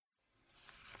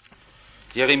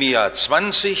Jeremia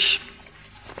 20,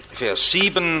 Vers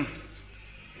 7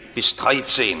 bis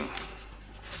 13.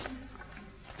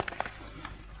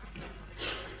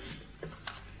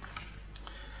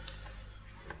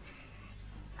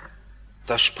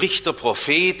 Da spricht der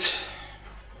Prophet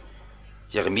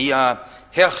Jeremia: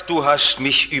 Herr, du hast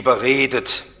mich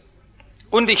überredet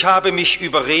und ich habe mich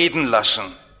überreden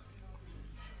lassen.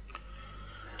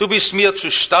 Du bist mir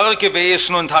zu stark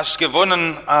gewesen und hast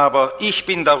gewonnen, aber ich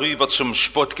bin darüber zum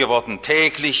Spott geworden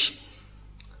täglich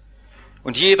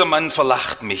und jedermann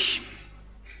verlacht mich.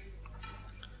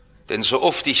 Denn so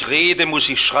oft ich rede, muss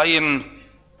ich schreien,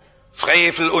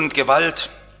 Frevel und Gewalt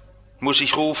muss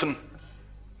ich rufen.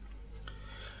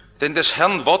 Denn des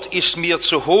Herrn Wort ist mir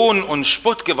zu Hohn und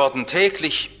Spott geworden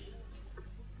täglich.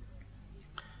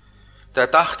 Da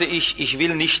dachte ich, ich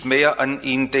will nicht mehr an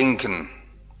ihn denken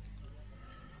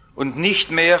und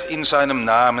nicht mehr in seinem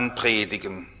Namen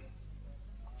predigen.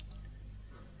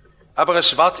 Aber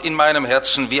es ward in meinem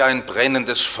Herzen wie ein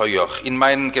brennendes Feuer, in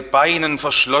meinen Gebeinen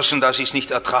verschlossen, dass ich es nicht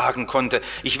ertragen konnte.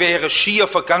 Ich wäre schier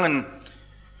vergangen,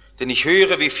 denn ich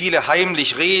höre, wie viele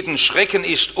heimlich reden, Schrecken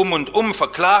ist und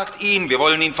verklagt ihn, wir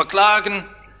wollen ihn verklagen.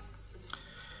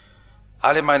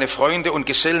 Alle meine Freunde und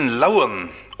Gesellen lauern,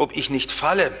 ob ich nicht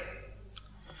falle.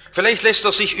 Vielleicht lässt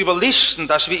er sich überlisten,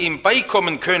 dass wir ihm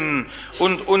beikommen können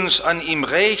und uns an ihm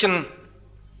rächen.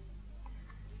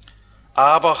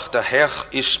 Aber der Herr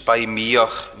ist bei mir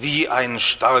wie ein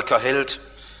starker Held.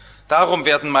 Darum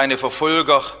werden meine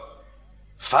Verfolger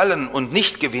fallen und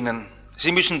nicht gewinnen.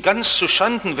 Sie müssen ganz zu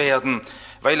Schanden werden,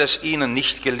 weil es ihnen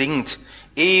nicht gelingt.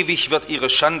 Ewig wird ihre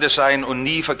Schande sein und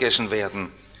nie vergessen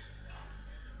werden.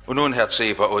 Und nun, Herr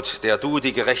Zebaoth, der du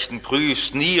die Gerechten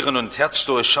prüfst, Nieren und Herz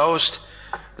durchschaust,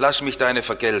 lass mich deine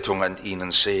Vergeltung an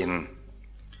ihnen sehen,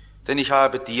 denn ich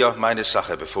habe dir meine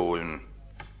Sache befohlen.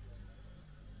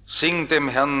 Sing dem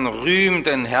Herrn, rühm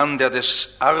den Herrn, der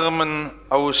des Armen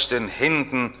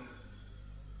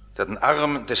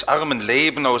des armen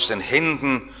Leben aus den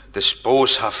Händen des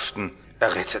Boshaften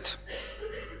errettet.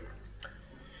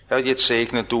 Herr, jetzt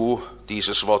segne du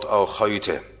dieses Wort auch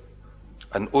heute,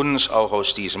 an uns auch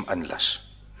aus diesem Anlass.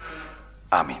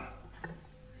 Amen.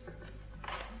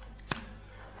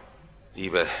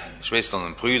 Liebe Schwestern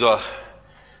und Brüder,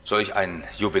 solch ein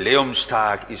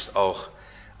Jubiläumstag ist auch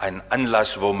ein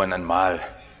Anlass, wo man einmal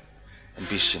ein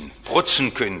bisschen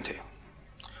protzen könnte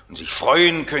und sich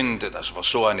freuen könnte, dass wir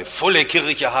so eine volle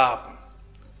Kirche haben,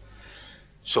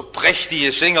 so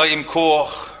prächtige Sänger im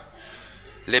Chor,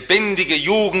 lebendige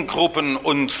Jugendgruppen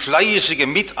und fleißige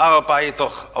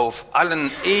Mitarbeiter auf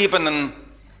allen Ebenen.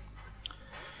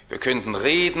 Wir könnten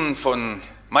reden von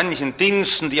manchen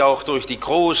Diensten, die auch durch die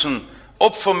großen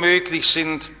Opfer möglich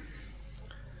sind.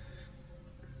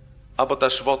 Aber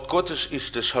das Wort Gottes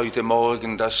ist es heute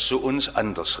Morgen, das zu uns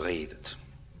anders redet.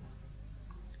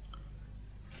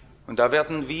 Und da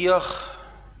werden wir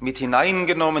mit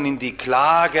hineingenommen in die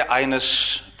Klage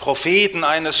eines Propheten,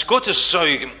 eines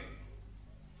Gotteszeugen,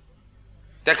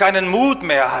 der keinen Mut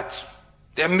mehr hat,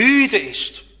 der müde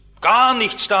ist, gar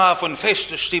nichts da von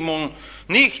fester Stimmung,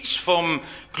 nichts vom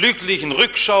glücklichen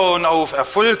Rückschauen auf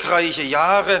erfolgreiche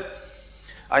Jahre.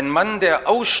 Ein Mann, der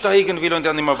aussteigen will und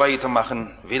der nicht mehr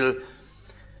weitermachen will.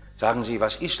 Sagen Sie,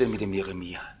 was ist denn mit dem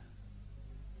Jeremia?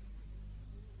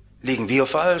 Liegen wir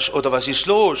falsch oder was ist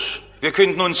los? Wir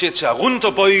könnten uns jetzt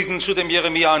herunterbeugen zu dem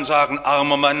Jeremia und sagen,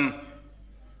 armer Mann,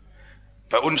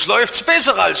 bei uns läuft's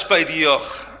besser als bei dir.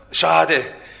 Schade,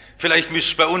 vielleicht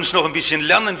müsst ihr bei uns noch ein bisschen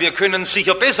lernen, wir können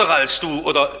sicher besser als du.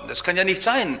 Oder das kann ja nicht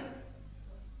sein.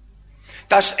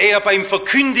 Dass er beim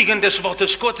Verkündigen des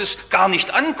Wortes Gottes gar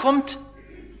nicht ankommt.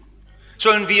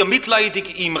 Sollen wir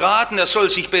mitleidig ihm raten, er soll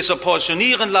sich besser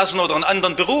pensionieren lassen oder einen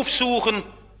anderen Beruf suchen,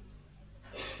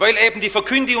 weil eben die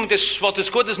Verkündigung des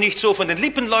Wortes Gottes nicht so von den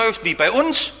Lippen läuft wie bei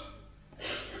uns?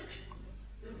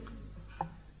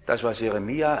 Das, was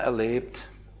Jeremia erlebt,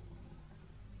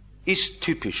 ist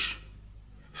typisch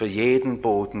für jeden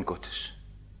Boten Gottes,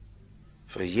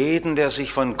 für jeden, der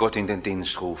sich von Gott in den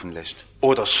Dienst rufen lässt.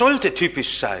 Oder sollte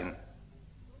typisch sein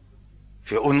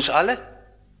für uns alle.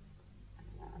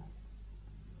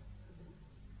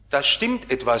 Das stimmt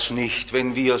etwas nicht,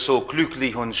 wenn wir so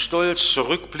glücklich und stolz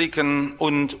zurückblicken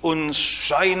und uns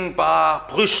scheinbar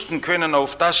brüsten können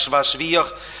auf das, was wir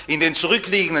in den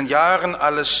zurückliegenden Jahren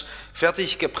alles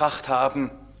fertiggebracht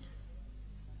haben.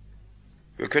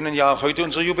 Wir können ja auch heute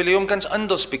unser Jubiläum ganz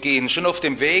anders begehen. Schon auf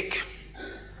dem Weg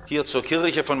hier zur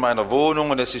Kirche von meiner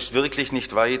Wohnung, und es ist wirklich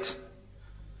nicht weit,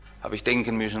 habe ich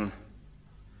denken müssen,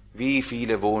 wie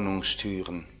viele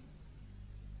Wohnungstüren,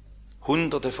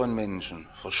 Hunderte von Menschen,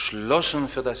 verschlossen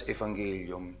für das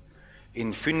Evangelium,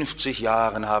 In 50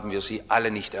 Jahren haben wir sie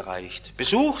alle nicht erreicht.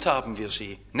 Besucht haben wir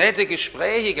sie, nette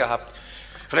Gespräche gehabt.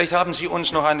 Vielleicht haben sie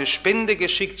uns noch eine Spende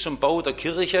geschickt zum Bau der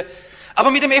Kirche.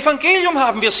 Aber mit dem Evangelium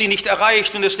haben wir sie nicht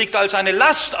erreicht und es liegt als eine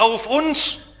Last auf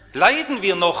uns. Leiden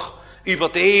wir noch über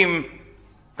dem,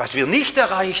 was wir nicht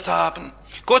erreicht haben?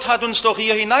 Gott hat uns doch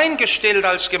hier hineingestellt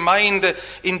als Gemeinde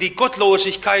in die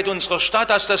Gottlosigkeit unserer Stadt,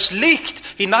 dass das Licht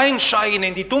hineinscheine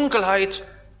in die Dunkelheit.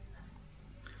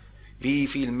 Wie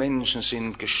viele Menschen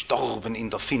sind gestorben in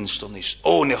der Finsternis,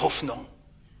 ohne Hoffnung.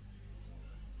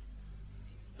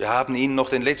 Wir haben ihnen noch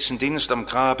den letzten Dienst am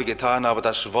Grabe getan, aber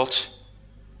das Wort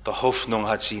der Hoffnung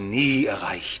hat sie nie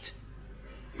erreicht.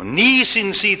 Und nie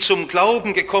sind sie zum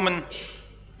Glauben gekommen.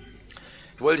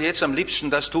 Ich wollte jetzt am liebsten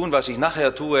das tun, was ich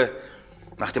nachher tue,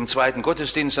 nach dem zweiten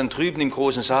Gottesdienst dann drüben im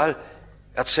großen Saal,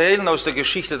 erzählen aus der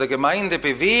Geschichte der Gemeinde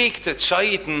bewegte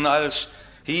Zeiten, als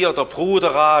hier der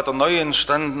Bruderrat der neu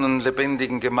entstandenen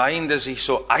lebendigen Gemeinde sich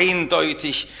so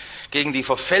eindeutig gegen die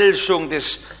Verfälschung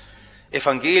des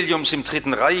Evangeliums im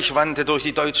Dritten Reich wandte durch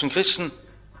die deutschen Christen.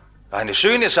 War eine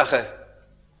schöne Sache.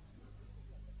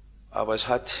 Aber es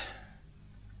hat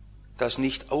das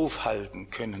nicht aufhalten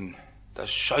können,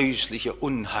 das scheußliche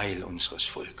Unheil unseres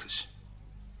Volkes.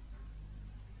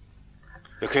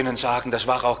 Wir können sagen, das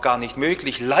war auch gar nicht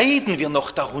möglich. Leiden wir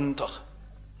noch darunter?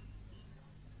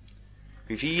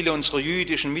 Wie viele unserer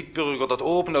jüdischen Mitbürger dort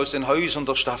oben aus den Häusern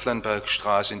der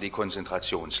Stafflenbergstraße in die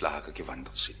Konzentrationslager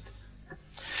gewandert sind.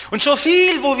 Und so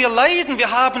viel, wo wir leiden,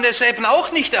 wir haben es eben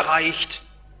auch nicht erreicht.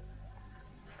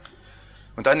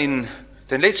 Und dann in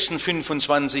den letzten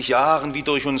 25 Jahren, wie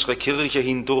durch unsere Kirche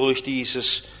hindurch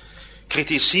dieses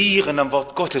Kritisieren am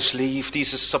Wort Gottes lief,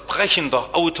 dieses Zerbrechen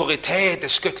der Autorität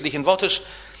des göttlichen Wortes.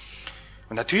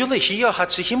 Und natürlich, hier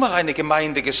hat sich immer eine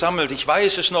Gemeinde gesammelt. Ich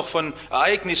weiß es noch von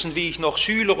Ereignissen, wie ich noch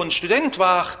Schüler und Student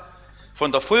war,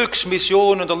 von der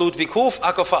Volksmission und der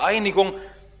Ludwig-Hofacker-Vereinigung.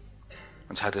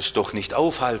 Uns hat es doch nicht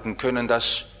aufhalten können,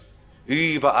 dass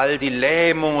überall die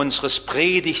Lähmung unseres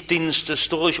Predigtdienstes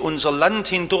durch unser Land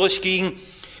hindurchging.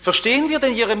 Verstehen wir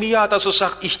den Jeremia, dass er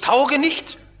sagt, ich tauge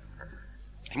nicht?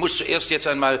 Ich muss zuerst jetzt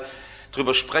einmal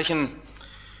drüber sprechen,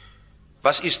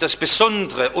 was ist das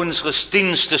Besondere unseres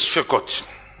Dienstes für Gott?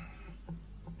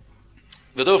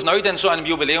 Wir dürfen heute an so einem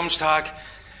Jubiläumstag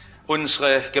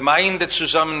unsere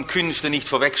Gemeindezusammenkünfte nicht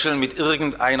verwechseln mit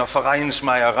irgendeiner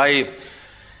Vereinsmeierei.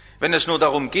 Wenn es nur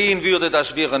darum gehen würde,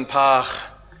 dass wir ein paar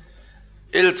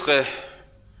Ältere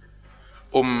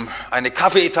um eine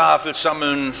Kaffeetafel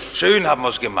sammeln, schön haben wir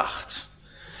es gemacht.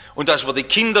 Und dass wir die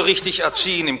Kinder richtig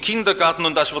erziehen im Kindergarten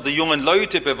und dass wir die jungen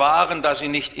Leute bewahren, dass sie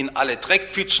nicht in alle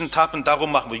Dreckpfützen tappen,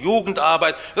 darum machen wir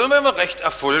Jugendarbeit, dann wären wir recht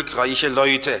erfolgreiche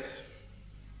Leute.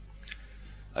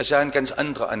 Also ein ganz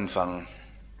anderer Anfang,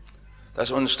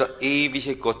 dass uns der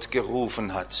ewige Gott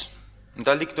gerufen hat. Und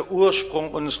da liegt der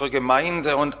Ursprung unserer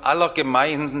Gemeinde und aller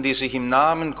Gemeinden, die sich im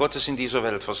Namen Gottes in dieser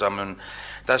Welt versammeln.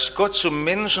 Dass Gott zum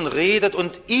Menschen redet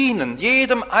und ihnen,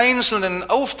 jedem Einzelnen, einen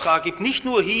Auftrag gibt, nicht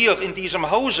nur hier in diesem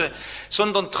Hause,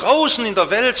 sondern draußen in der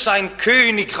Welt sein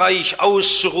Königreich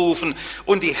auszurufen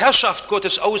und die Herrschaft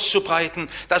Gottes auszubreiten.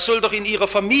 Das soll doch in ihrer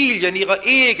Familie, in ihrer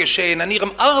Ehe geschehen, an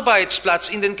ihrem Arbeitsplatz,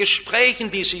 in den Gesprächen,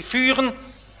 die sie führen.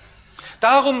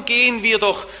 Darum gehen wir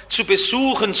doch zu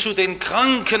Besuchen zu den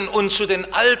Kranken und zu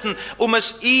den Alten, um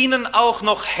es ihnen auch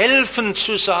noch helfen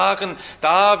zu sagen,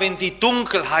 da wenn die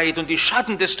Dunkelheit und die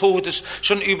Schatten des Todes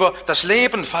schon über das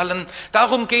Leben fallen.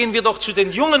 Darum gehen wir doch zu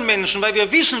den jungen Menschen, weil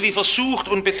wir wissen, wie versucht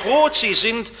und bedroht sie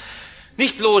sind.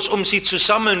 Nicht bloß, um sie zu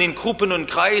sammeln in Gruppen und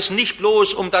Kreisen, nicht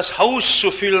bloß, um das Haus zu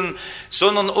füllen,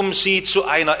 sondern um sie zu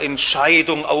einer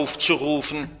Entscheidung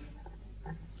aufzurufen.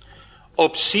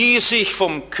 Ob sie sich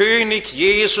vom König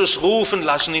Jesus rufen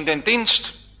lassen in den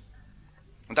Dienst.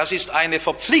 Und das ist eine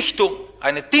Verpflichtung,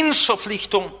 eine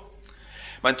Dienstverpflichtung.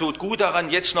 Man tut gut daran,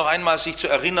 jetzt noch einmal sich zu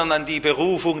erinnern an die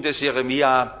Berufung des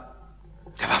Jeremia.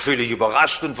 Er war völlig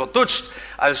überrascht und verdutzt,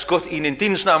 als Gott ihn in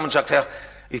Dienst nahm und sagt, Herr,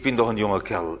 ich bin doch ein junger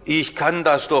Kerl, ich kann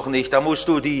das doch nicht, da musst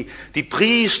du die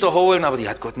Priester holen, aber die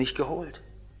hat Gott nicht geholt.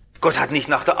 Gott hat nicht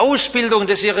nach der Ausbildung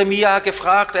des Jeremia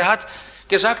gefragt, er hat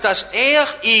gesagt, dass er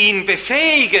ihn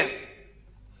befähige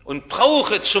und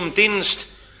brauche zum Dienst.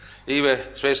 Liebe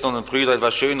Schwestern und Brüder,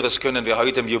 etwas Schöneres können wir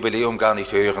heute im Jubiläum gar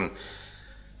nicht hören.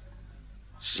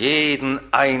 Dass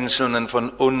jeden Einzelnen von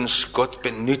uns Gott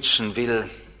benützen will,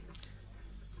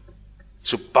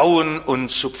 zu bauen und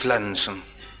zu pflanzen.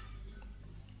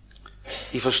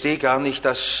 Ich verstehe gar nicht,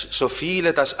 dass so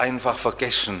viele das einfach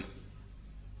vergessen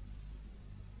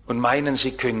und meinen,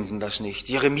 sie könnten das nicht.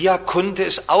 Jeremia konnte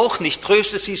es auch nicht,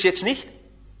 tröstet sie es jetzt nicht?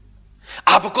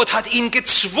 Aber Gott hat ihn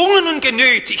gezwungen und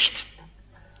genötigt.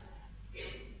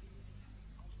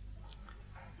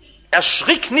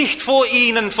 Erschrick nicht vor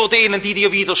ihnen, vor denen, die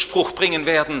dir Widerspruch bringen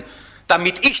werden,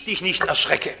 damit ich dich nicht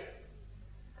erschrecke.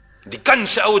 Die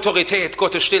ganze Autorität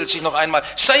Gottes stellt sich noch einmal.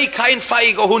 Sei kein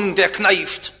feiger Hund, der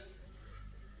kneift,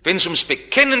 wenn es ums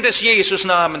Bekennen des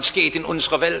Jesus-Namens geht in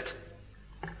unserer Welt.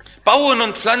 Bauen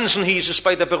und pflanzen, hieß es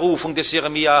bei der Berufung des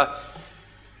Jeremia.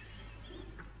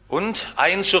 Und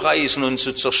einzureißen und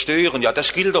zu zerstören, ja,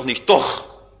 das gilt doch nicht. Doch,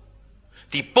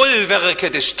 die Bollwerke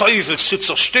des Teufels zu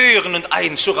zerstören und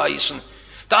einzureißen.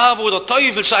 Da, wo der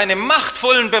Teufel seine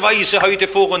machtvollen Beweise heute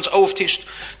vor uns auftischt,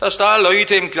 dass da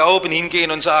Leute im Glauben hingehen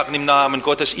und sagen im Namen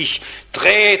Gottes, ich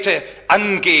trete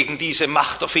an gegen diese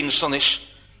Macht der Finsternis.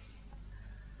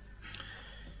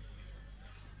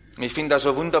 Ich finde das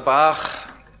so wunderbar,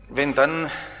 wenn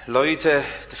dann Leute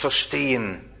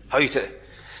verstehen heute,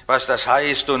 was das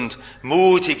heißt und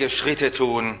mutige Schritte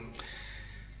tun.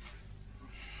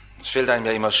 Es fällt einem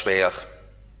ja immer schwer.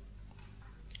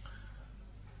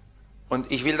 Und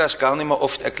ich will das gar nicht mehr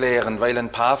oft erklären, weil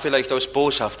ein paar vielleicht aus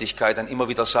Boshaftigkeit dann immer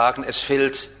wieder sagen, es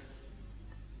fällt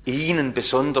ihnen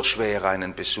besonders schwer,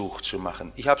 einen Besuch zu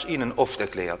machen. Ich habe es ihnen oft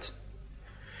erklärt.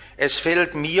 Es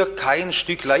fällt mir kein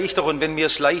Stück leichter, und wenn mir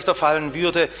es leichter fallen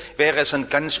würde, wäre es ein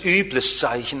ganz übles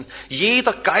Zeichen.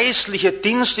 Jeder geistliche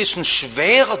Dienst ist ein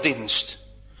schwerer Dienst,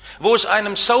 wo es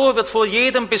einem sauer wird vor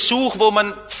jedem Besuch, wo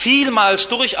man vielmals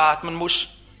durchatmen muss.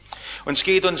 Und es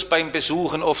geht uns beim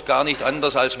Besuchen oft gar nicht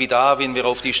anders als wie da, wenn wir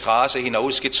auf die Straße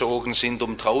hinausgezogen sind,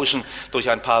 um draußen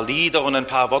durch ein paar Lieder und ein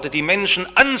paar Worte die Menschen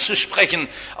anzusprechen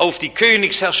auf die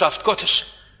Königsherrschaft Gottes.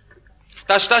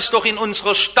 Dass das doch in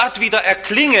unserer Stadt wieder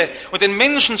erklinge und den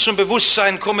Menschen zum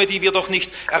Bewusstsein komme, die wir doch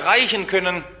nicht erreichen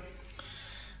können.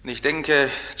 Und ich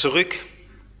denke zurück,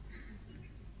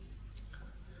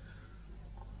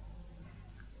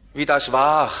 wie das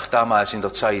war damals in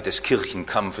der Zeit des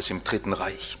Kirchenkampfes im Dritten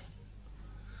Reich.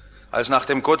 Als nach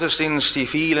dem Gottesdienst die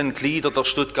vielen Glieder der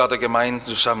Stuttgarter Gemeinden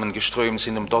zusammengeströmt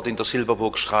sind, um dort in der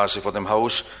Silberburgstraße vor dem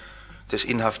Haus des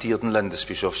inhaftierten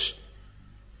Landesbischofs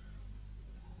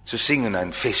zu singen,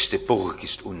 ein feste Burg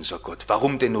ist unser Gott.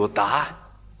 Warum denn nur da?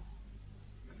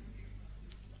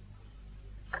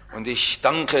 Und ich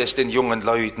danke es den jungen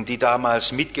Leuten, die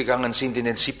damals mitgegangen sind in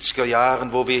den 70er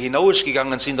Jahren, wo wir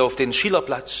hinausgegangen sind auf den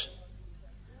Schillerplatz,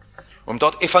 um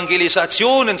dort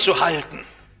Evangelisationen zu halten.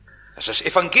 Dass das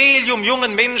Evangelium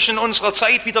jungen Menschen unserer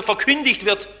Zeit wieder verkündigt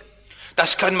wird,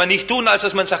 das kann man nicht tun, als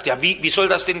dass man sagt, ja, wie soll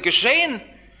das denn geschehen?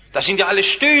 Da sind ja alle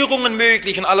Störungen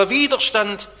möglich und aller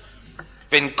Widerstand.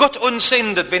 Wenn Gott uns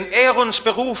sendet, wenn er uns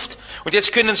beruft, und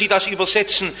jetzt können Sie das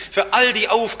übersetzen für all die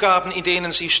Aufgaben, in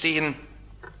denen Sie stehen.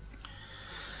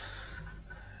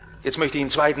 Jetzt möchte ich einen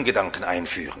zweiten Gedanken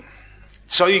einführen.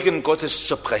 Zeugen Gottes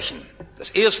zerbrechen. Das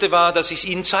erste war, dass ich es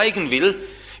Ihnen zeigen will,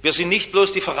 wir sind nicht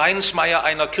bloß die Vereinsmeier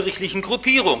einer kirchlichen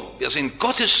Gruppierung, wir sind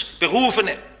Gottes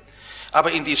Berufene.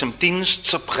 Aber in diesem Dienst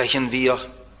zerbrechen wir.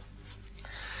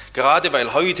 Gerade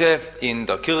weil heute in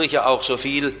der Kirche auch so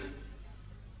viel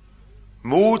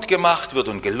Mut gemacht wird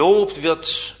und gelobt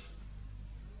wird,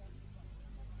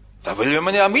 da will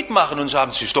man ja mitmachen und sagen,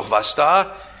 es ist doch was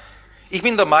da. Ich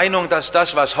bin der Meinung, dass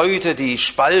das, was heute die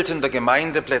Spalten der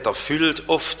Gemeindeblätter füllt,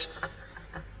 oft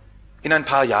in ein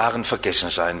paar Jahren vergessen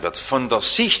sein wird. Von der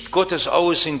Sicht Gottes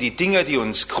aus sind die Dinge, die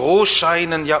uns groß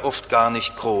scheinen, ja oft gar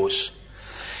nicht groß.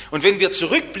 Und wenn wir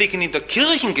zurückblicken in der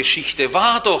Kirchengeschichte,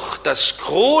 war doch das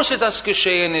Große, das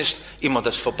geschehen ist, immer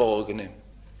das Verborgene.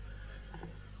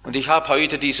 Und ich habe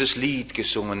heute dieses Lied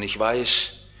gesungen. Ich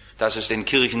weiß, dass es den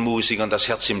Kirchenmusikern das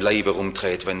Herz im Leibe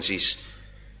rumdreht, wenn sie es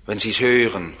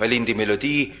hören, weil ihnen die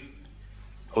Melodie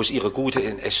aus ihrer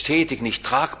guten Ästhetik nicht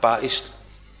tragbar ist.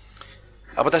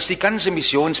 Aber dass die ganze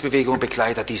Missionsbewegung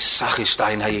begleitet, die Sache ist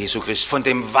dein, Herr Jesu Christ, von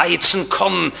dem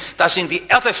Weizenkorn, das in die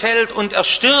Erde fällt und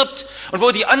erstirbt, und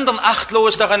wo die anderen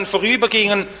achtlos daran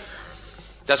vorübergingen.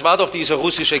 Das war doch dieser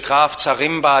russische Graf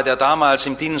Zaremba, der damals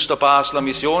im Dienst der Basler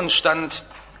Mission stand.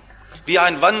 Wie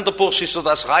ein Wanderbursch ist er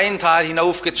das Rheintal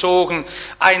hinaufgezogen,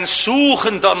 ein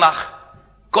Suchender nach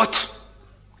Gott.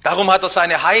 Darum hat er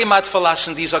seine Heimat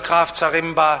verlassen, dieser Graf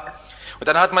Zaremba. Und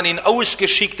dann hat man ihn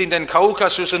ausgeschickt in den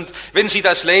Kaukasus, und wenn Sie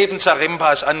das Leben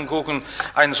Zarembas angucken,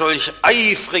 ein solch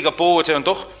eifriger Bote. Und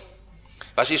doch,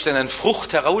 was ist denn an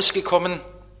Frucht herausgekommen?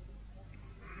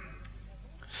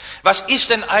 Was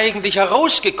ist denn eigentlich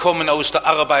herausgekommen aus der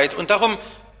Arbeit? Und darum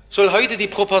soll heute die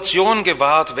Proportion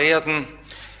gewahrt werden.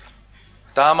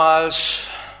 Damals,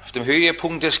 auf dem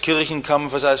Höhepunkt des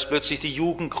Kirchenkampfes, als plötzlich die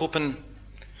Jugendgruppen,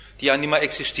 die ja nicht mehr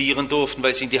existieren durften,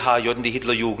 weil sie in die HJ, in die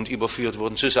Hitlerjugend überführt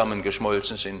wurden,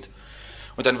 zusammengeschmolzen sind.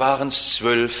 Und dann waren es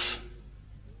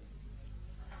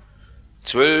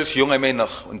 12 junge Männer,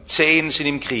 und 10 sind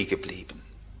im Krieg geblieben.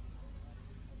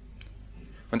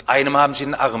 Und einem haben sie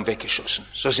den Arm weggeschossen.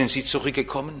 So sind sie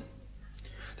zurückgekommen.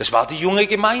 Das war die junge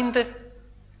Gemeinde.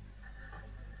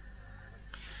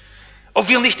 Ob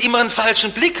wir nicht immer einen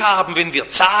falschen Blick haben, wenn wir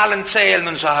Zahlen zählen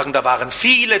und sagen, da waren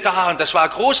viele da und das war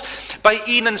groß. Bei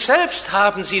ihnen selbst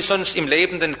haben sie sonst im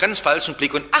Leben den ganz falschen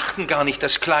Blick und achten gar nicht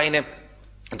das Kleine.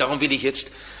 Und darum will ich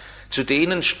jetzt zu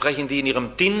denen sprechen, die in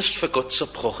ihrem Dienst für Gott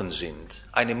zerbrochen sind.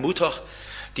 Eine Mutter,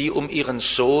 die um ihren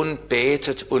Sohn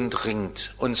betet und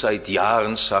ringt und seit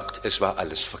Jahren sagt, es war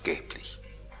alles vergeblich.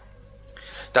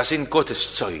 Das sind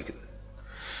Gotteszeugen.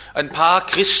 Ein paar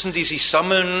Christen, die sich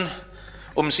sammeln,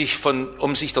 um sich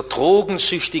der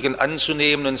Drogensüchtigen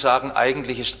anzunehmen und sagen,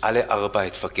 eigentlich ist alle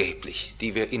Arbeit vergeblich,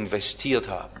 die wir investiert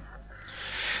haben.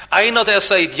 Einer, der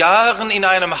seit Jahren in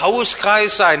einem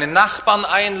Hauskreis seinen Nachbarn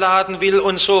einladen will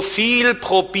und so viel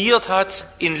probiert hat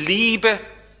in Liebe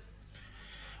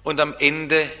und am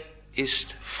Ende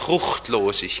ist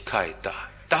Fruchtlosigkeit da.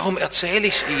 Darum erzähle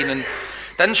ich es Ihnen.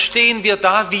 Dann stehen wir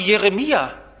da wie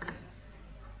Jeremia.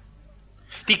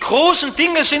 Die großen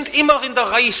Dinge sind immer in der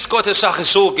Reichsgottessache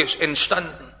so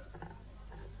entstanden.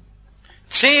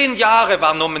 10 Jahre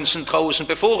war Nommensen draußen,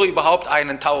 bevor er überhaupt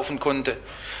einen taufen konnte.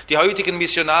 Die heutigen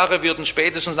Missionare würden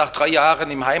spätestens nach 3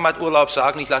 Jahren im Heimaturlaub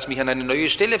sagen, ich lasse mich an eine neue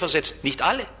Stelle versetzen. Nicht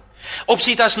alle. Ob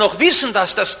sie das noch wissen,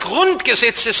 dass das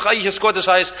Grundgesetz des Reiches Gottes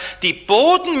heißt, die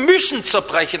Boden müssen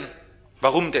zerbrechen.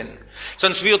 Warum denn?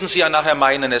 Sonst würden sie ja nachher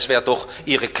meinen, es wäre doch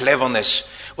ihre Cleverness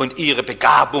und ihre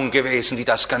Begabung gewesen, die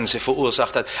das Ganze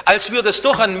verursacht hat. Als würde es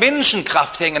doch an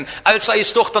Menschenkraft hängen, als sei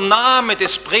es doch der Name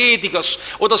des Predigers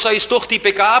oder sei es doch die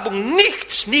Begabung.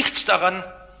 Nichts daran.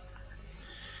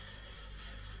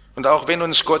 Und auch wenn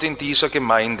uns Gott in dieser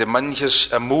Gemeinde manches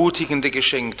Ermutigende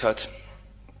geschenkt hat,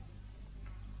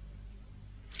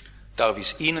 darf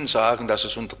ich Ihnen sagen, dass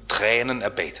es unter Tränen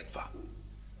erbetet war.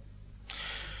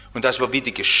 Und dass wir wie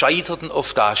die Gescheiterten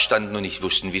oft dastanden und nicht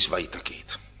wussten, wie es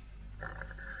weitergeht.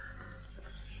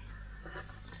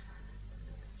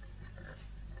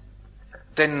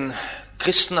 Denn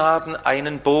Christen haben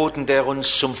einen Boden, der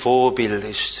uns zum Vorbild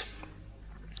ist.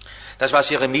 Das, was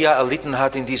Jeremia erlitten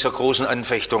hat in dieser großen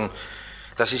Anfechtung,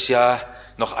 das ist ja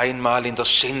noch einmal in der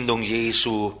Sendung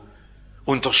Jesu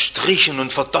unterstrichen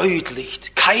und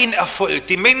verdeutlicht. Kein Erfolg,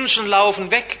 die Menschen laufen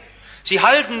weg. Sie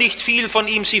halten nicht viel von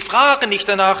ihm, sie fragen nicht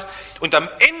danach. Und am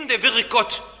Ende wirkt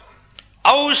Gott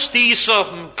aus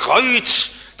diesem Kreuz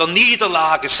der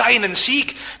Niederlage seinen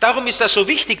Sieg. Darum ist das so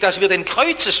wichtig, dass wir den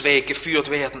Kreuzesweg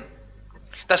geführt werden.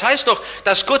 Das heißt doch,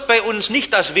 dass Gott bei uns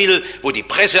nicht das will, wo die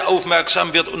Presse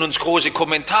aufmerksam wird und uns große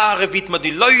Kommentare widmet, die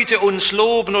Leute uns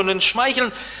loben und uns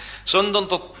schmeicheln, sondern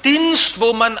der Dienst,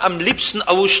 wo man am liebsten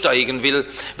aussteigen will,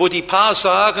 wo die Paar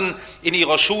sagen in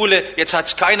ihrer Schule, jetzt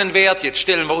hat's keinen Wert, jetzt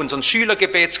stellen wir unseren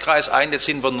Schülergebetskreis ein, jetzt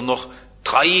sind wir nur noch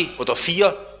 3 oder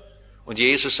 4 und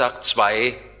Jesus sagt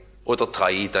 2 oder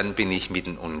 3, dann bin ich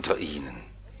mitten unter ihnen.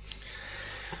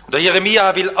 Der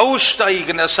Jeremia will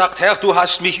aussteigen, er sagt, Herr, du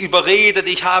hast mich überredet,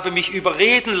 ich habe mich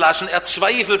überreden lassen, er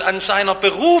zweifelt an seiner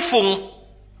Berufung.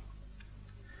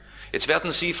 Jetzt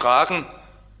werden Sie fragen,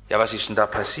 ja, was ist denn da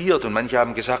passiert? Und manche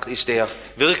haben gesagt, ist der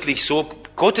wirklich so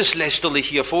gotteslästerlich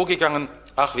hier vorgegangen?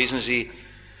 Ach, wissen Sie,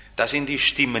 das sind die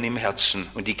Stimmen im Herzen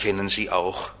und die kennen Sie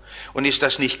auch. Und ist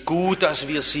das nicht gut, dass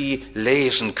wir sie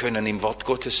lesen können im Wort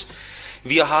Gottes?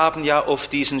 Wir haben ja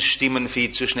oft diesen Stimmen viel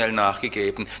zu schnell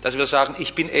nachgegeben, dass wir sagen,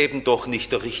 ich bin eben doch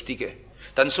nicht der Richtige.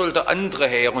 Dann soll der andere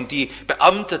her und die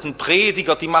beamteten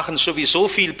Prediger, die machen sowieso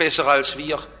viel besser als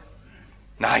wir.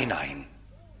 Nein.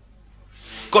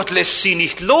 Gott lässt sie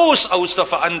nicht los aus der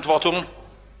Verantwortung.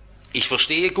 Ich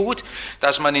verstehe gut,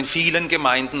 dass man in vielen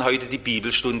Gemeinden heute die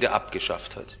Bibelstunde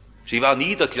abgeschafft hat. Sie war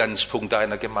nie der Glanzpunkt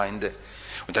einer Gemeinde.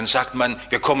 Und dann sagt man,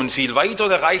 wir kommen viel weiter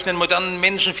und erreichen den modernen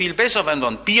Menschen viel besser, wenn wir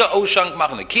einen Bierausschank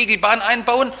machen, eine Kegelbahn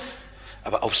einbauen.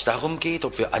 Aber ob es darum geht,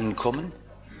 ob wir ankommen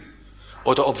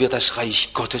oder ob wir das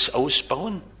Reich Gottes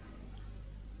ausbauen?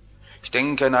 Ich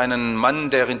denke an einen Mann,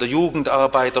 der in der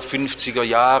Jugendarbeit der 50er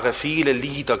Jahre viele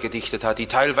Lieder gedichtet hat, die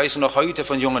teilweise noch heute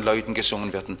von jungen Leuten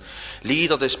gesungen werden.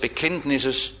 Lieder des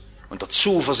Bekenntnisses und der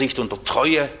Zuversicht und der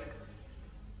Treue.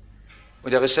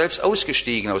 Und er ist selbst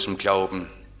ausgestiegen aus dem Glauben.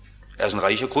 Er ist ein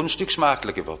reicher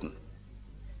Grundstücksmakler geworden.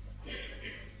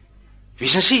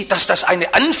 Wissen Sie, dass das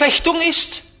eine Anfechtung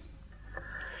ist?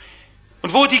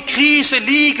 Und wo die Krise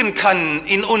liegen kann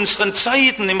in unseren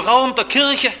Zeiten im Raum der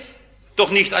Kirche, doch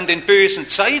nicht an den bösen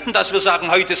Zeiten, dass wir sagen,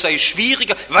 heute sei es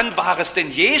schwieriger. Wann war es denn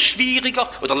je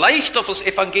schwieriger oder leichter fürs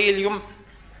Evangelium?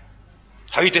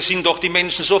 Heute sind doch die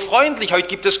Menschen so freundlich, heute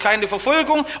gibt es keine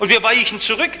Verfolgung und wir weichen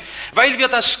zurück, weil wir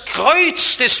das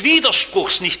Kreuz des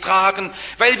Widerspruchs nicht tragen,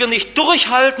 weil wir nicht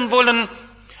durchhalten wollen,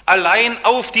 allein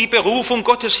auf die Berufung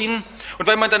Gottes hin. Und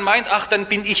wenn man dann meint, ach, dann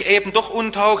bin ich eben doch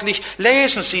untauglich,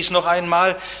 lesen Sie es noch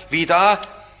einmal, wie da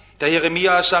der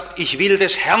Jeremia sagt, ich will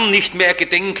des Herrn nicht mehr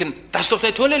gedenken. Das ist doch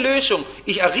eine tolle Lösung.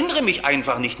 Ich erinnere mich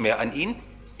einfach nicht mehr an ihn.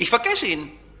 Ich vergesse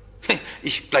ihn.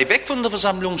 Ich bleibe weg von der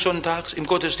Versammlung sonntags im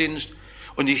Gottesdienst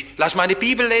und ich lasse meine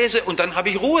Bibel lesen und dann habe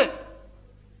ich Ruhe.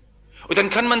 Und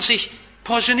dann kann man sich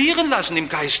pensionieren lassen im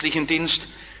geistlichen Dienst.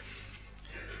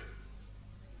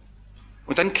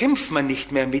 Und dann kämpft man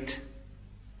nicht mehr mit.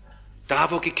 Da,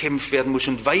 wo gekämpft werden muss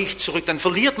und weicht zurück, dann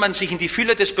verliert man sich in die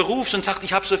Fülle des Berufs und sagt,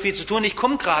 ich habe so viel zu tun, ich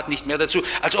komme gerade nicht mehr dazu,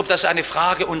 als ob das eine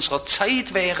Frage unserer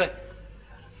Zeit wäre.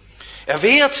 Er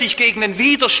wehrt sich gegen den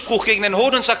Widerspruch, gegen den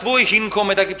Hohn und sagt, wo ich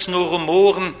hinkomme, da gibt's nur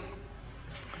Rumoren.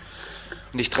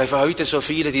 Und ich treffe heute so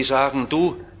viele, die sagen,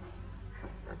 du,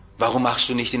 warum machst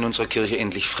du nicht in unserer Kirche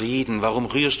endlich Frieden? Warum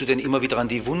rührst du denn immer wieder an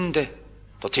die Wunde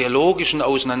der theologischen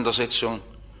Auseinandersetzung?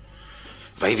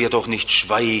 Weil wir doch nicht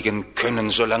schweigen können,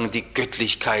 solange die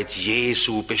Göttlichkeit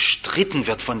Jesu bestritten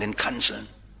wird von den Kanzeln.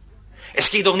 Es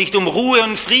geht doch nicht um Ruhe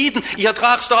und Frieden. Ich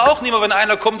ertrag's doch auch nicht mehr, wenn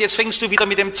einer kommt, jetzt fängst du wieder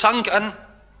mit dem Zank an.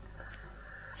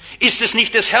 Ist es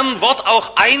nicht des Herrn Wort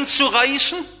auch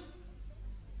einzureißen?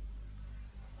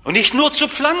 Und nicht nur zu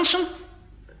pflanzen?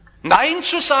 Nein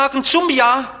zu sagen zum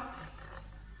Ja.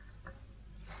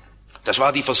 Das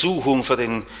war die Versuchung für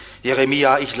den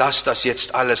Jeremia, ich lasse das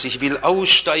jetzt alles, ich will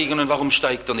aussteigen. Und warum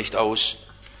steigt er nicht aus?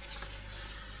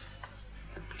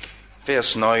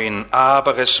 Vers 9,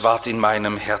 aber es ward in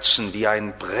meinem Herzen wie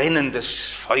ein brennendes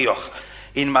Feuer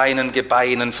in meinen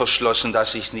Gebeinen verschlossen,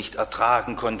 dass ich es nicht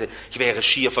ertragen konnte. Ich wäre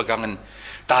schier vergangen.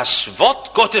 Das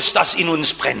Wort Gottes, das in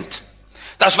uns brennt.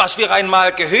 Das, was wir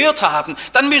einmal gehört haben,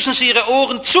 dann müssen Sie Ihre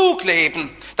Ohren zukleben.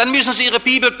 Dann müssen Sie Ihre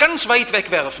Bibel ganz weit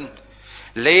wegwerfen.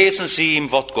 Lesen Sie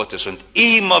im Wort Gottes und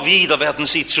immer wieder werden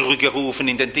Sie zurückgerufen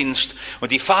in den Dienst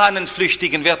und die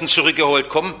Fahnenflüchtigen werden zurückgeholt.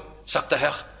 Komm, sagt der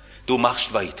Herr, du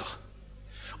machst weiter.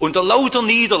 Unter lauter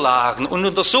Niederlagen und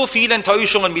unter so vielen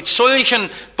Enttäuschungen, mit solchen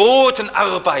Boten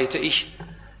arbeite ich.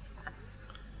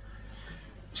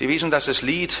 Sie wissen, dass das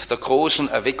Lied der großen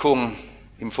Erweckung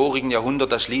im vorigen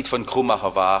Jahrhundert das Lied von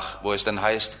Krummacher war, wo es dann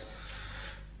heißt,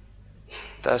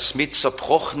 dass mit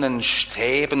zerbrochenen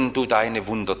Stäben du deine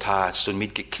Wunder tatst und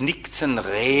mit geknickten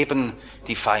Reben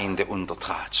die Feinde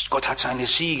untertratst. Gott hat seine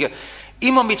Siege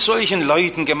immer mit solchen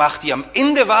Leuten gemacht, die am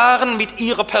Ende waren mit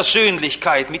ihrer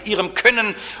Persönlichkeit, mit ihrem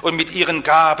Können und mit ihren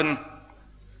Gaben.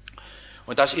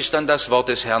 Und das ist dann das Wort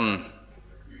des Herrn,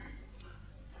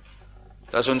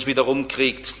 das uns wieder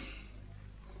rumkriegt.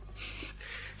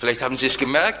 Vielleicht haben Sie es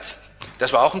gemerkt,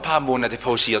 dass wir auch ein paar Monate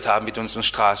pausiert haben mit unseren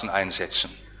Straßeneinsätzen.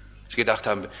 Sie gedacht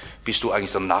haben, bist du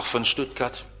eigentlich der Narr von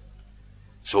Stuttgart?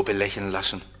 So belächeln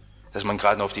lassen, dass man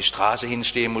gerade noch auf die Straße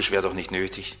hinstehen muss, wäre doch nicht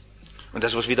nötig. Und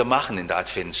dass wir es wieder machen in der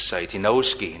Adventszeit,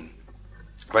 hinausgehen,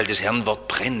 weil das Herrnwort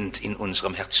brennt in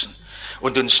unserem Herzen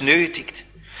und uns nötigt.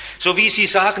 So wie Sie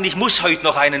sagen, ich muss heute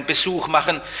noch einen Besuch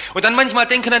machen und dann manchmal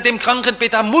denken an dem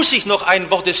Krankenbett, da muss ich noch ein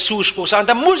Wort des Zuspruchs sagen,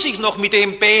 da muss ich noch mit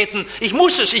dem beten, ich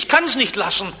muss es, ich kann es nicht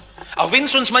lassen. Auch wenn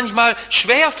es uns manchmal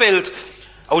schwerfällt,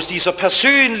 aus dieser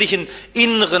persönlichen,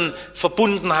 inneren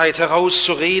Verbundenheit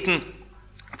herauszureden.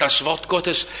 Das Wort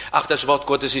Gottes, das Wort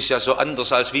Gottes ist ja so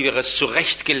anders, als wie wir es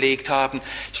zurechtgelegt haben.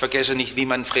 Ich vergesse nicht, wie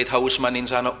Manfred Hausmann in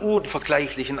seiner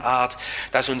unvergleichlichen Art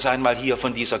das uns einmal hier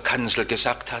von dieser Kanzel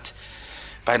gesagt hat,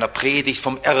 bei einer Predigt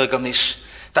vom Ärgernis.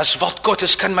 Das Wort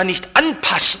Gottes kann man nicht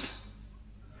anpassen.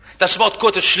 Das Wort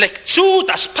Gottes schlägt zu,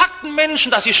 das packt einen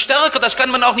Menschen, das ist stärker, das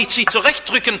kann man auch nicht sich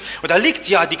zurechtdrücken. Und da liegt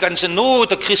ja die ganze Not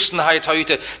der Christenheit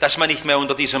heute, dass man nicht mehr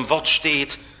unter diesem Wort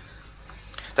steht.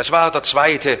 Das war der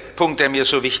zweite Punkt, der mir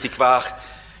so wichtig war.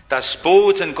 Das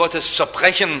Boten Gottes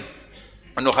zerbrechen.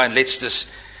 Und noch ein letztes.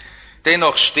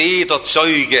 Dennoch steht der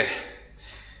Zeuge.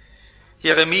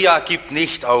 Jeremia gibt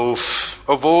nicht auf,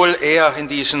 obwohl er in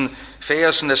diesen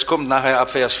Versen, es kommt nachher ab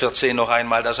Vers 14 noch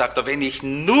einmal, da sagt er, wenn ich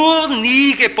nur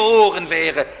nie geboren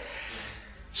wäre,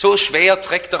 so schwer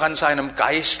trägt er an seinem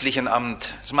geistlichen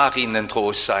Amt. Es mag Ihnen ein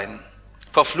Trost sein.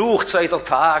 Verflucht sei der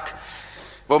Tag,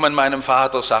 wo man meinem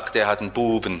Vater sagt, er hat einen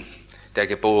Buben, der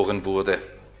geboren wurde.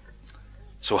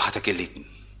 So hat er gelitten.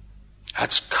 Er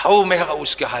hat es kaum mehr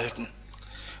ausgehalten.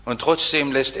 Und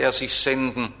trotzdem lässt er sich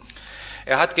senden.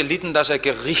 Er hat gelitten, dass er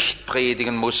Gericht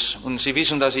predigen muss. Und Sie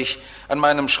wissen, dass ich an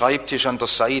meinem Schreibtisch an der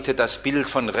Seite das Bild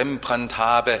von Rembrandt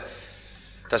habe,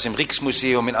 das im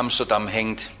Rijksmuseum in Amsterdam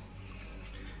hängt,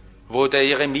 wo der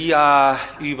Jeremia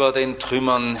über den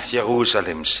Trümmern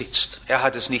Jerusalems sitzt. Er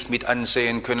hat es nicht mit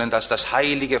ansehen können, dass das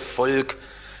heilige Volk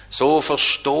so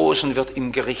verstoßen wird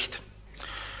im Gericht.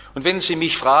 Und wenn Sie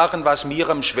mich fragen, was mir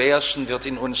am schwersten wird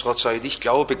in unserer Zeit, ich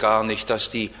glaube gar nicht, dass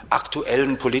die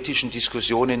aktuellen politischen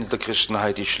Diskussionen in der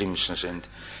Christenheit die schlimmsten sind.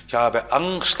 Ich habe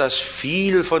Angst, dass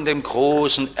viel von dem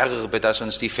großen Erbe, das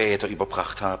uns die Väter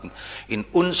überbracht haben, in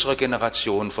unserer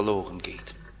Generation verloren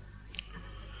geht.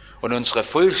 Und unsere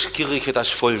Volkskirche das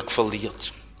Volk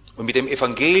verliert und mit dem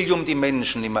Evangelium die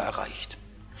Menschen immer erreicht.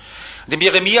 Dem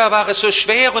Jeremia war es so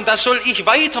schwer, und das soll ich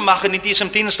weitermachen in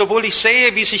diesem Dienst, obwohl ich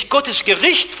sehe, wie sich Gottes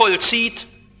Gericht vollzieht.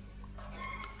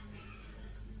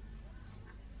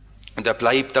 Und er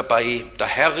bleibt dabei, der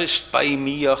Herr ist bei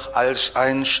mir als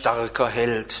ein starker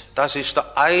Held. Das ist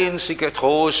der einzige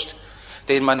Trost,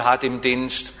 den man hat im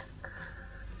Dienst.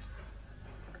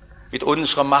 Mit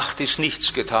unserer Macht ist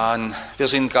nichts getan, wir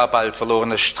sind gar bald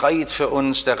verloren. Es Streit für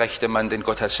uns der rechte Mann, den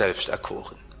Gott hat selbst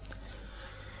erkoren.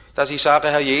 Dass ich sage,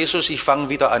 Herr Jesus, ich fange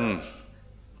wieder an.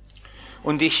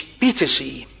 Und ich bitte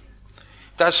Sie,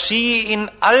 dass Sie in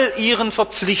all Ihren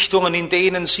Verpflichtungen, in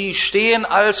denen Sie stehen,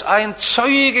 als ein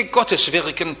Zeuge Gottes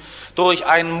wirken, durch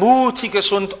ein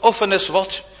mutiges und offenes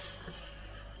Wort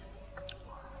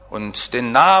und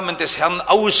den Namen des Herrn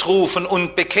ausrufen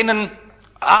und bekennen,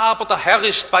 aber der Herr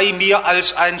ist bei mir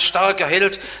als ein starker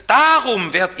Held.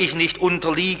 Darum werde ich nicht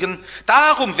unterliegen.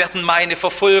 Darum werden meine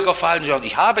Verfolger fallen. Ja,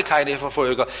 ich habe keine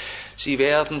Verfolger. Sie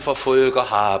werden Verfolger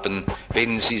haben,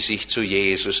 wenn sie sich zu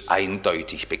Jesus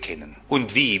eindeutig bekennen.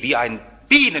 Und wie? Wie ein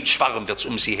Bienenschwarm wird es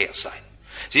um sie her sein.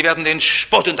 Sie werden den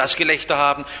Spott und das Gelächter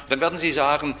haben. Und dann werden sie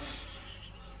sagen,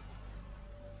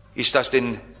 ist das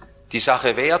denn die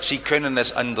Sache wert? Sie können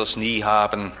es anders nie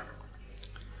haben.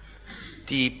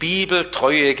 Die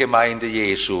bibeltreue Gemeinde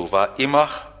Jesu war immer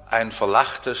ein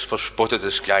verlachtes,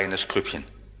 verspottetes kleines Grüppchen.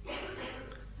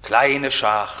 Kleine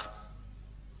Schar.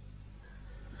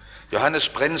 Johannes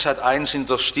Brenz hat einst in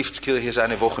der Stiftskirche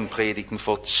seine Wochenpredigten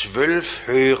vor 12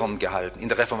 Hörern gehalten, in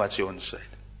der Reformationszeit.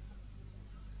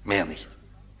 Mehr nicht.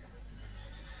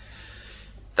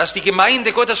 Dass die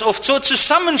Gemeinde Gottes oft so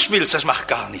zusammenschmilzt, das macht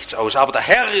gar nichts aus. Aber der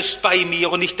Herr ist bei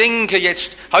mir, und ich denke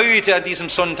jetzt, heute an diesem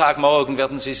Sonntagmorgen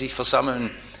werden sie sich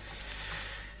versammeln.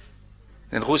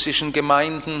 In den russischen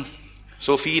Gemeinden,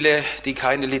 so viele, die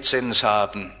keine Lizenz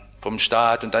haben vom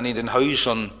Staat, und dann in den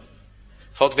Häusern,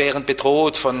 fortwährend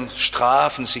bedroht von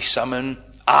Strafen sich sammeln.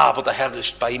 Aber der Herr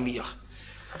ist bei mir.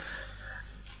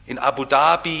 In Abu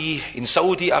Dhabi, in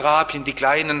Saudi-Arabien, die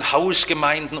kleinen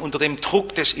Hausgemeinden unter dem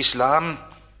Druck des Islam.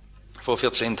 Vor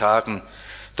 14 Tagen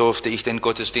durfte ich den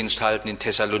Gottesdienst halten in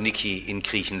Thessaloniki in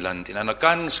Griechenland, in einer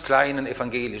ganz kleinen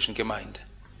evangelischen Gemeinde.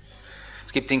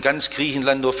 Es gibt in ganz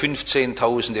Griechenland nur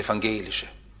 15.000 Evangelische.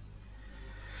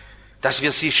 Dass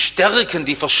wir sie stärken,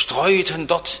 die Verstreuten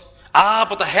dort.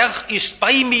 Aber der Herr ist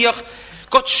bei mir.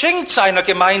 Gott schenkt seiner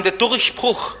Gemeinde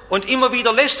Durchbruch, und immer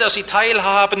wieder lässt er sie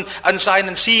teilhaben an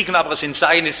seinen Siegen, aber es sind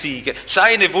seine Siege,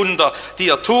 seine Wunder, die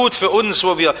er tut für uns,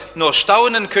 wo wir nur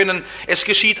staunen können. Es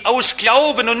geschieht aus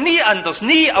Glauben und nie anders,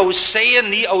 nie aus Sehen,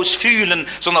 nie aus Fühlen,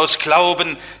 sondern aus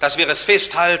Glauben, dass wir es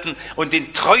festhalten und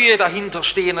in Treue dahinter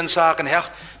stehen und sagen, Herr,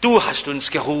 du hast uns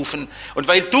gerufen, und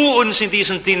weil du uns in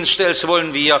diesen Dienst stellst,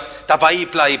 wollen wir dabei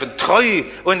bleiben, treu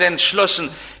und entschlossen,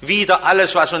 wider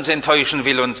alles, was uns enttäuschen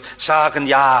will, und sagen,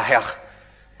 ja, Herr,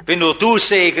 wenn nur du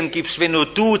Segen gibst, wenn nur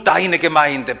du deine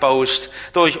Gemeinde baust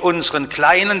durch unseren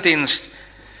kleinen Dienst,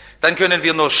 dann können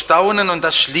wir nur staunen, und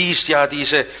das schließt ja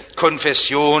diese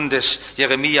Konfession des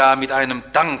Jeremia mit einem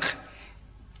Dank.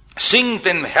 Singt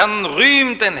den Herrn,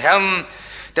 rühmt den Herrn,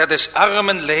 der des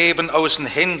armen Leben aus den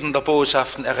Händen der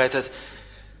Boshaften errettet.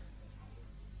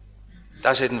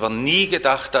 Das hätten wir nie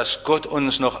gedacht, dass Gott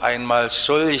uns noch einmal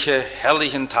solche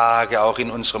herrlichen Tage auch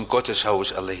in unserem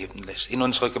Gotteshaus erleben lässt, in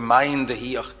unserer Gemeinde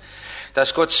hier,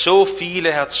 dass Gott so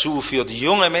viele herzuführt,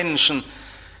 junge Menschen.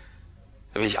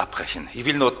 Da will ich abbrechen. Ich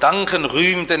will nur danken,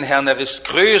 rühmen den Herrn, er ist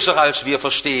größer als wir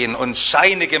verstehen, und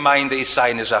seine Gemeinde ist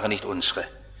seine Sache, nicht unsere.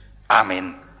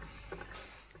 Amen.